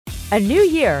A new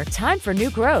year, time for new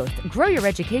growth. Grow your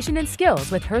education and skills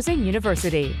with Herzing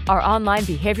University. Our online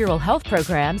behavioral health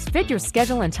programs fit your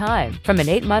schedule and time. From an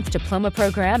 8-month diploma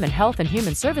program in health and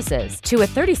human services to a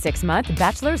 36-month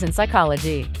bachelor's in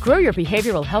psychology. Grow your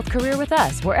behavioral health career with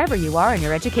us wherever you are in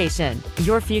your education.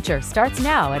 Your future starts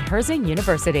now at Herzing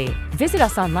University. Visit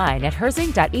us online at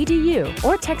herzing.edu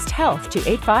or text health to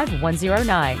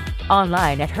 85109.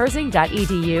 Online at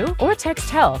herzing.edu or text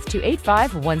health to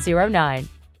 85109.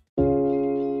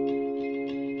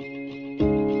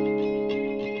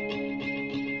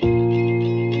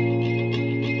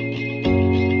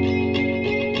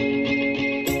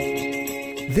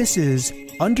 This is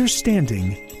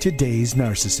Understanding Today's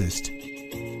Narcissist.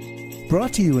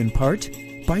 Brought to you in part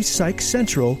by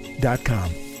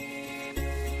PsychCentral.com.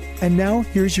 And now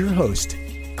here's your host,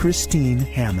 Christine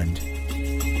Hammond.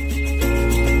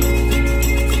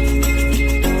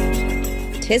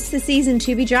 'Tis the season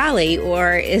to be jolly,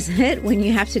 or is it when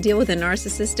you have to deal with a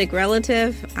narcissistic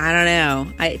relative? I don't know.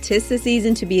 'Tis the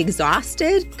season to be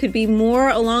exhausted could be more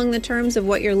along the terms of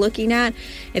what you're looking at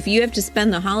if you have to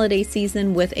spend the holiday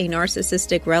season with a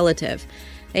narcissistic relative.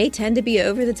 They tend to be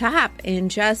over the top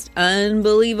and just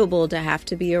unbelievable to have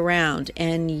to be around.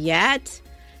 And yet,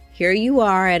 here you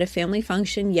are at a family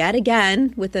function yet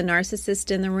again with a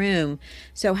narcissist in the room.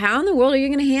 So how in the world are you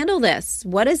going to handle this?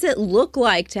 What does it look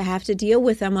like to have to deal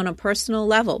with them on a personal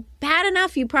level? Bad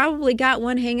enough you probably got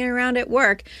one hanging around at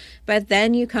work, but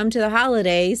then you come to the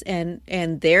holidays and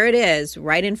there it is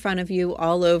right in front of you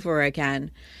all over again.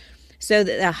 So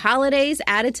the holidays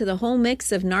added to the whole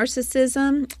mix of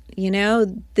narcissism.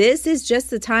 This is just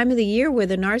the time of the year where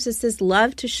the narcissists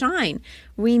love to shine.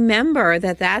 Remember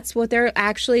that that's what they're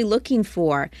actually looking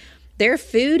for. Their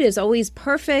food is always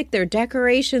perfect. Their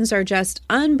decorations are just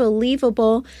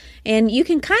unbelievable. And you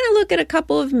can kind of look at a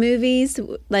couple of movies.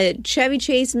 Like Chevy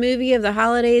Chase movie of the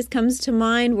holidays comes to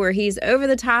mind where he's over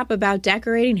the top about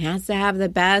decorating, has to have the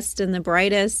best and the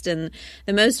brightest and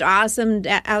the most awesome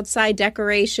outside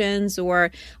decorations,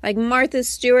 or like Martha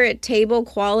Stewart Table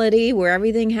Quality, where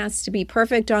everything has to be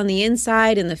perfect on the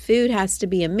inside and the food has to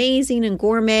be amazing and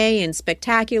gourmet and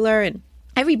spectacular, and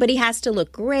everybody has to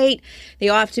look great. They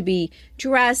all have to be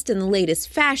dressed in the latest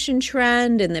fashion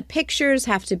trend, and the pictures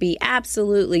have to be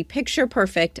absolutely picture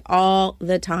perfect all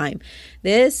the time.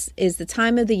 This is the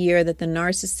time of the year that the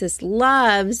narcissist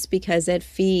loves because it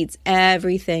feeds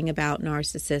everything about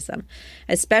narcissism,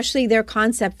 especially their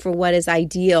concept for what is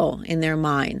ideal in their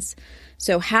minds.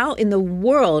 So how in the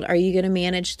world are you going to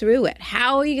manage through it?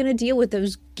 How are you going to deal with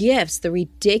those gifts, the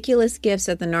ridiculous gifts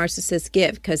that the narcissists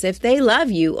give? Because if they love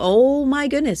you, oh my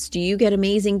goodness, do you get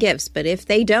amazing gifts. But if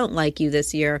they don't like you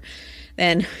this year,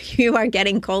 then you are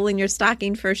getting coal in your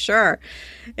stocking for sure.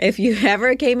 If you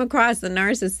ever came across a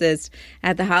narcissist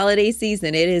at the holiday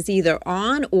season, it is either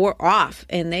on or off,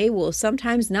 and they will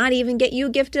sometimes not even get you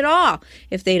a gift at all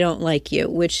if they don't like you,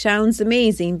 which sounds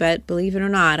amazing, but believe it or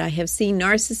not, I have seen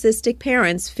narcissistic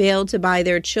parents fail to buy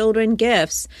their children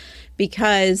gifts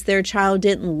because their child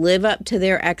didn't live up to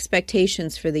their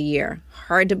expectations for the year.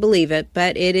 Hard to believe it,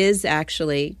 but it is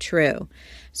actually true.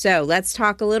 So let's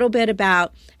talk a little bit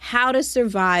about how to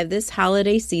survive this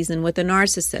holiday season with a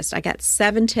narcissist. I got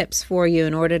 7 tips for you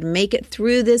in order to make it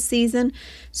through this season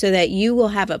so that you will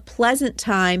have a pleasant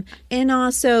time, and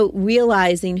also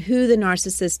realizing who the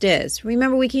narcissist is.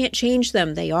 Remember, we can't change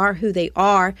them. They are who they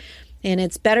are. And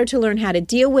it's better to learn how to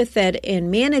deal with it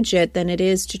and manage it than it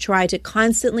is to try to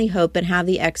constantly hope and have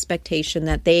the expectation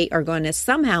that they are going to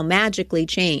somehow magically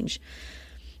change.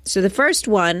 So the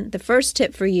first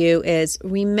tip for you is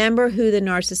remember who the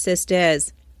narcissist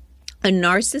is. A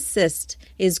narcissist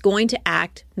is going to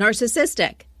act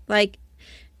narcissistic. Like,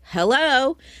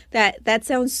 hello, that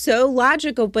sounds so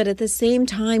logical, but at the same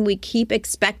time, we keep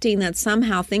expecting that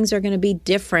somehow things are going to be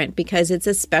different because it's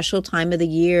a special time of the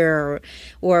year,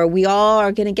 or we all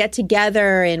are going to get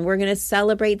together and we're going to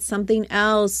celebrate something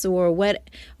else, or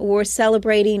we're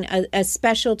celebrating a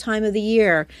special time of the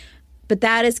year. But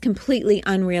that is completely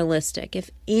unrealistic. If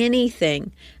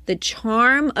anything, the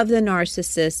charm of the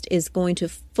narcissist is going to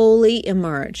fully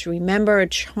emerge. Remember, a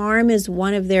charm is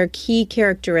one of their key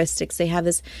characteristics. They have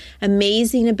this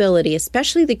amazing ability,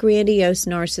 especially the grandiose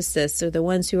narcissists, or the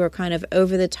ones who are kind of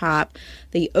over the top,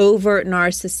 the overt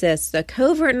narcissists. The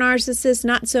covert narcissists,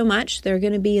 not so much. They're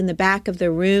going to be in the back of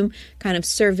the room, kind of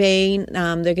surveying.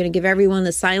 They're going to give everyone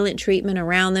the silent treatment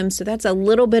around them. So that's a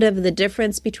little bit of the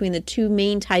difference between the two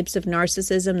main types of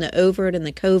narcissism, the overt and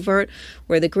the covert,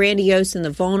 where the grandiose and the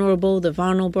vulnerable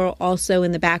also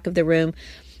in the back of the room.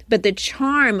 But the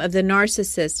charm of the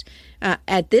narcissist,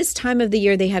 at this time of the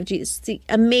year, they have just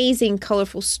amazing,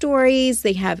 colorful stories.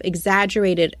 They have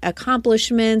exaggerated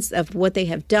accomplishments of what they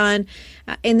have done.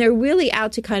 And they're really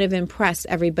out to kind of impress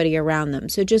everybody around them.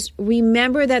 So just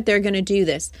remember that they're going to do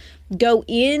this. Go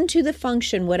into the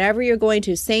function, whatever you're going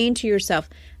to, saying to yourself,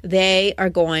 they are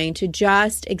going to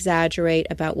just exaggerate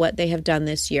about what they have done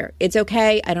this year. It's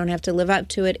okay. I don't have to live up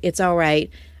to it. It's all right.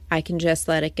 I can just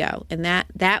let it go. And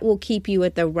that will keep you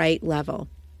at the right level.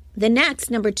 The next,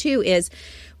 number 2, is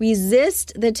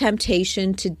resist the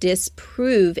temptation to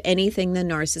disprove anything the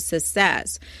narcissist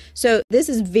says. So this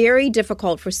is very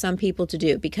difficult for some people to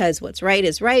do because what's right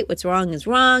is right, what's wrong is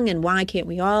wrong, and why can't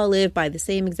we all live by the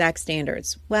same exact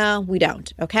standards? Well, we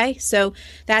don't, okay? So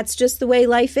that's just the way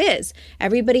life is.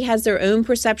 Everybody has their own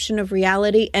perception of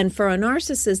reality, and for a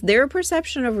narcissist, their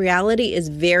perception of reality is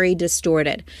very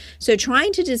distorted. So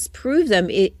trying to disprove them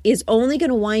is only going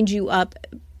to wind you up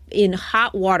in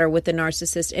hot water with the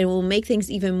narcissist and will make things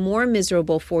even more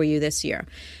miserable for you this year.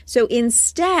 So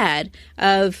instead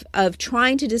of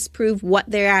trying to disprove what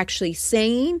they're actually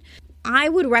saying, I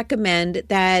would recommend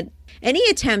that any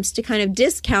attempts to kind of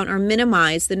discount or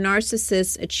minimize the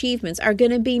narcissist's achievements are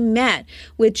going to be met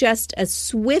with just a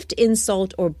swift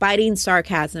insult or biting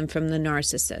sarcasm from the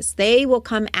narcissist. They will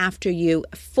come after you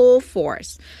full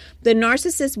force. The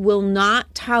narcissist will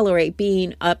not tolerate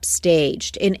being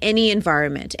upstaged in any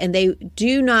environment, and they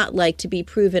do not like to be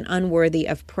proven unworthy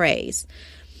of praise.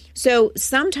 So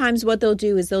sometimes what they'll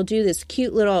do is they'll do this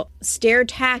cute little stare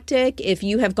tactic. If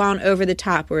you have gone over the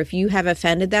top or if you have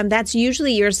offended them, that's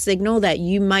usually your signal that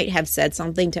you might have said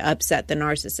something to upset the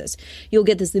narcissist. You'll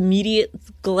get this immediate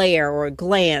glare or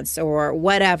glance or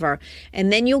whatever,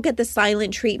 and then you'll get the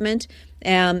silent treatment.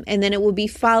 And then it will be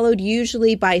followed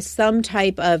usually by some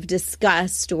type of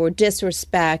disgust or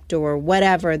disrespect or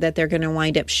whatever that they're going to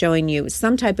wind up showing you,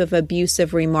 some type of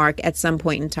abusive remark at some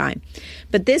point in time.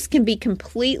 But this can be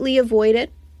completely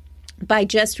avoided by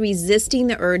just resisting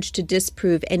the urge to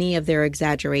disprove any of their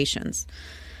exaggerations.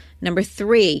 Number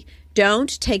 3,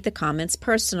 don't take the comments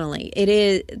personally.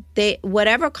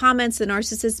 Whatever comments the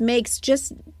narcissist makes,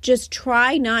 just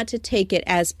try not to take it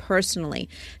as personally.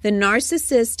 The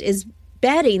narcissist is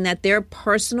betting that their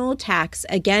personal attacks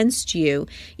against you,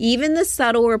 even the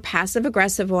subtle or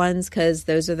passive-aggressive ones, because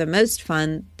those are the most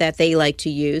fun that they like to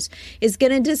use, is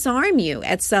going to disarm you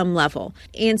at some level.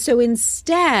 And so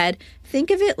instead,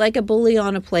 think of it like a bully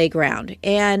on a playground.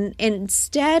 And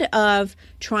instead of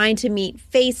trying to meet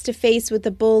face-to-face with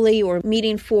the bully or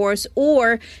meeting force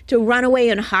or to run away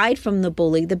and hide from the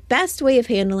bully, the best way of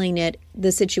handling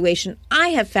the situation I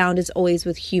have found is always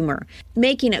with humor.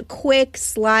 Making a quick,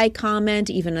 sly comment,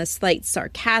 even a slight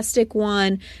sarcastic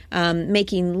one,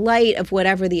 making light of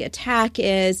whatever the attack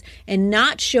is, and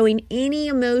not showing any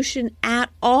emotion at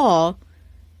all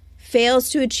fails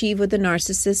to achieve what the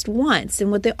narcissist wants.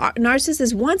 And what the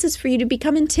narcissist wants is for you to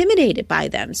become intimidated by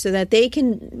them so that they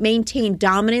can maintain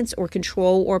dominance or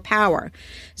control or power.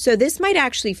 So this might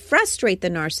actually frustrate the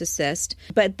narcissist,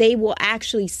 but they will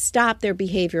actually stop their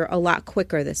behavior a lot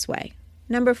quicker this way.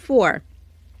 Number 4,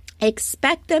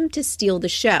 expect them to steal the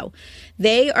show.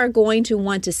 They are going to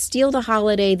want to steal the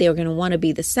holiday. They're going to want to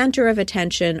be the center of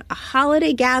attention. A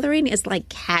holiday gathering is like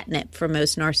catnip for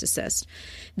most narcissists.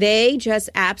 They just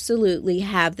absolutely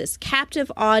have this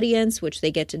captive audience, which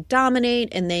they get to dominate,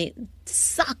 and they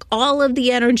suck all of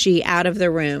the energy out of the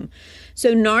room.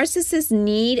 So narcissists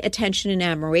need attention and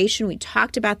admiration. We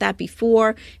talked about that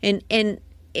before.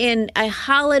 And a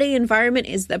holiday environment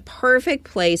is the perfect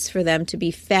place for them to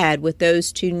be fed with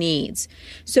those 2 needs.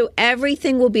 So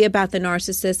everything will be about the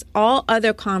narcissist. All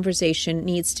other conversation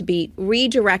needs to be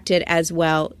redirected as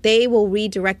well. They will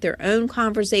redirect their own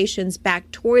conversations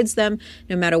back towards them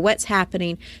no matter what's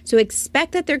happening. So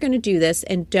expect that they're going to do this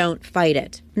and don't fight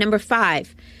it. Number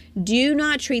 5, do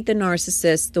not treat the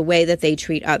narcissist the way that they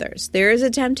treat others. There is a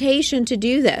temptation to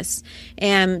do this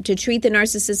and to treat the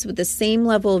narcissist with the same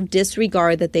level of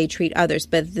disregard that they treat others.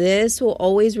 But this will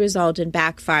always result in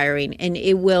backfiring, and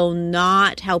it will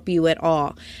not help you at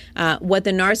all. What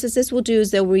the narcissist will do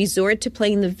is they'll resort to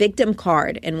playing the victim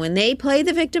card. And when they play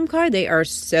the victim card, they are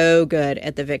so good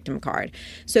at the victim card.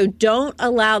 So don't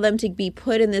allow them to be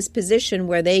put in this position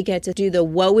where they get to do the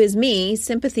woe is me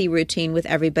sympathy routine with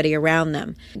everybody around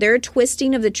them. Their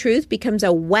twisting of the truth becomes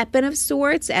a weapon of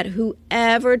sorts at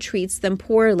whoever treats them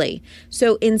poorly.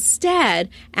 So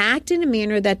instead, act in a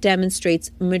manner that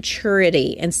demonstrates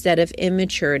maturity instead of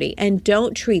immaturity, and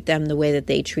don't treat them the way that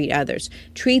they treat others.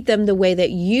 Treat them the way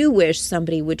that you wish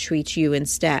somebody would treat you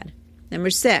instead. Number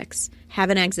 6,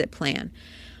 have an exit plan.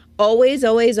 Always,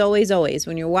 always, always, always,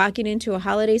 when you're walking into a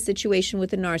holiday situation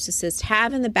with a narcissist,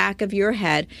 have in the back of your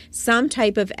head some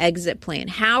type of exit plan.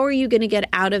 How are you going to get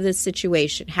out of this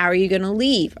situation? How are you going to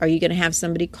leave? Are you going to have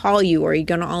somebody call you? Or are you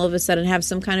going to all of a sudden have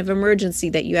some kind of emergency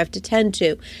that you have to tend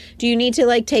to? Do you need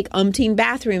to take umpteen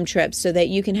bathroom trips so that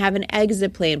you can have an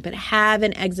exit plan? But have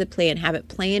an exit plan. Have it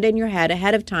planned in your head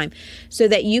ahead of time so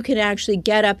that you can actually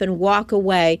get up and walk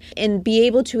away and be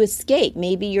able to escape.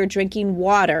 Maybe you're drinking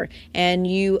water and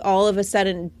you all of a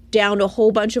sudden downed a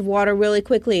whole bunch of water really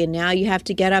quickly, and now you have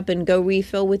to get up and go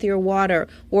refill with your water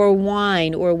or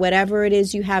wine or whatever it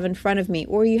is you have in front of me,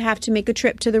 or you have to make a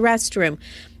trip to the restroom.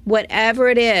 Whatever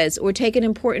it is, or take an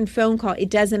important phone call, it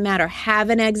doesn't matter. Have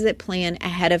an exit plan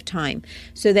ahead of time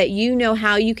so that you know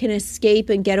how you can escape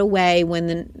and get away when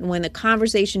the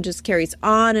conversation just carries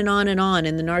on and on and on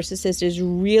and the narcissist is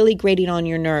really grating on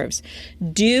your nerves.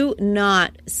 Do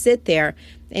not sit there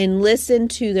and listen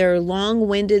to their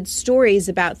long-winded stories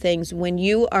about things when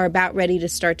you are about ready to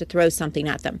start to throw something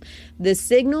at them. The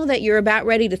signal that you're about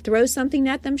ready to throw something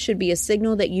at them should be a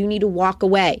signal that you need to walk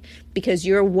away because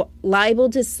you're liable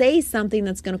to say something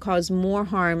that's going to cause more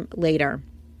harm later.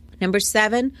 Number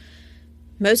 7,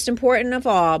 most important of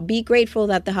all, be grateful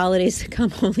that the holidays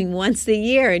come only once a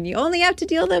year and you only have to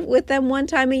deal with them one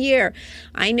time a year.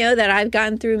 I know that I've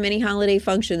gotten through many holiday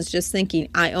functions just thinking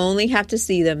I only have to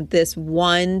see them this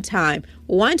one time.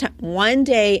 One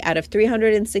day out of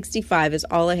 365 is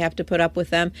all I have to put up with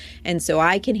them, and so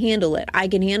I can handle it. I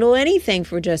can handle anything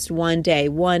for just one day,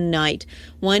 one night,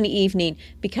 one evening,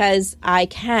 because I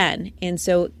can. And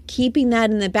so keeping that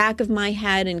in the back of my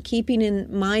head and keeping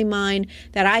in my mind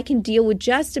that I can deal with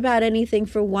just about anything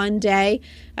for one day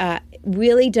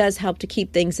really does help to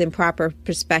keep things in proper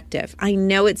perspective. I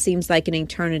know it seems like an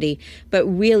eternity, but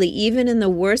really, even in the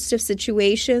worst of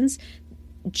situations,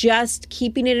 just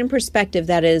keeping it in perspective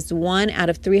that is 1 out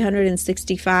of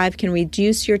 365 can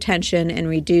reduce your tension and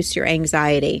reduce your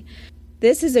anxiety.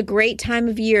 This is a great time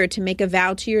of year to make a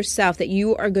vow to yourself that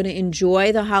you are going to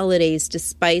enjoy the holidays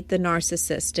despite the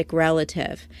narcissistic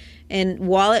relative. And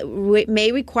while it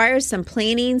may require some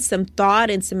planning, some thought,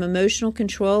 and some emotional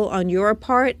control on your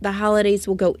part, the holidays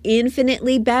will go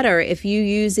infinitely better if you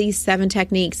use these 7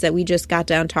 techniques that we just got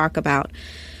done talk about.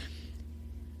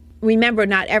 Remember,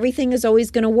 not everything is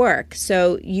always going to work.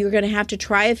 So you're going to have to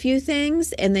try a few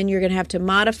things and then you're going to have to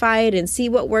modify it and see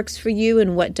what works for you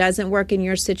and what doesn't work in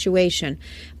your situation.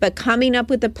 But coming up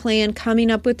with a plan,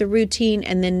 coming up with a routine,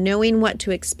 and then knowing what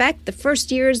to expect. The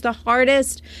first year is the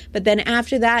hardest, but then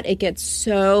after that, it gets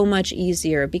so much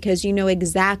easier because you know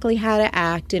exactly how to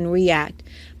act and react.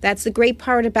 That's the great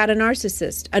part about a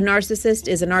narcissist. A narcissist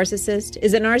is a narcissist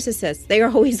is a narcissist. They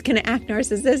are always going to act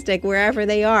narcissistic wherever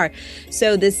they are.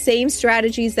 So the same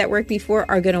strategies that worked before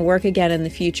are going to work again in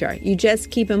the future. You just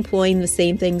keep employing the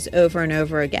same things over and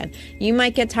over again. You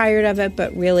might get tired of it,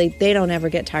 but really they don't ever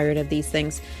get tired of these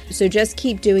things. So just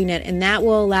keep doing it, and that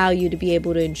will allow you to be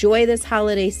able to enjoy this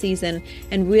holiday season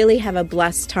and really have a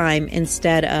blessed time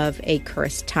instead of a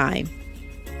cursed time.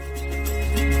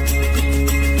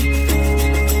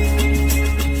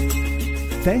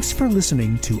 Thanks for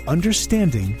listening to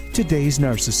Understanding Today's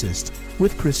Narcissist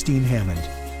with Christine Hammond.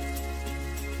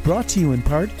 Brought to you in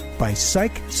part by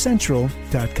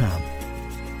PsychCentral.com.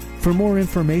 For more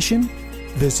information,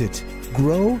 visit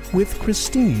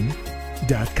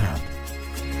GrowWithChristine.com.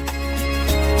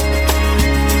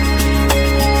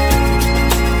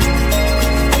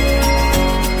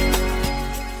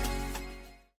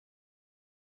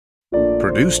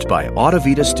 Produced by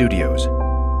Audavita Studios.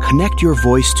 Connect your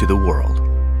voice to the world.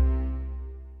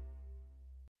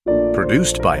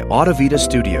 Produced by Audavita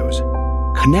Studios.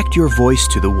 Connect your voice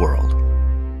to the world.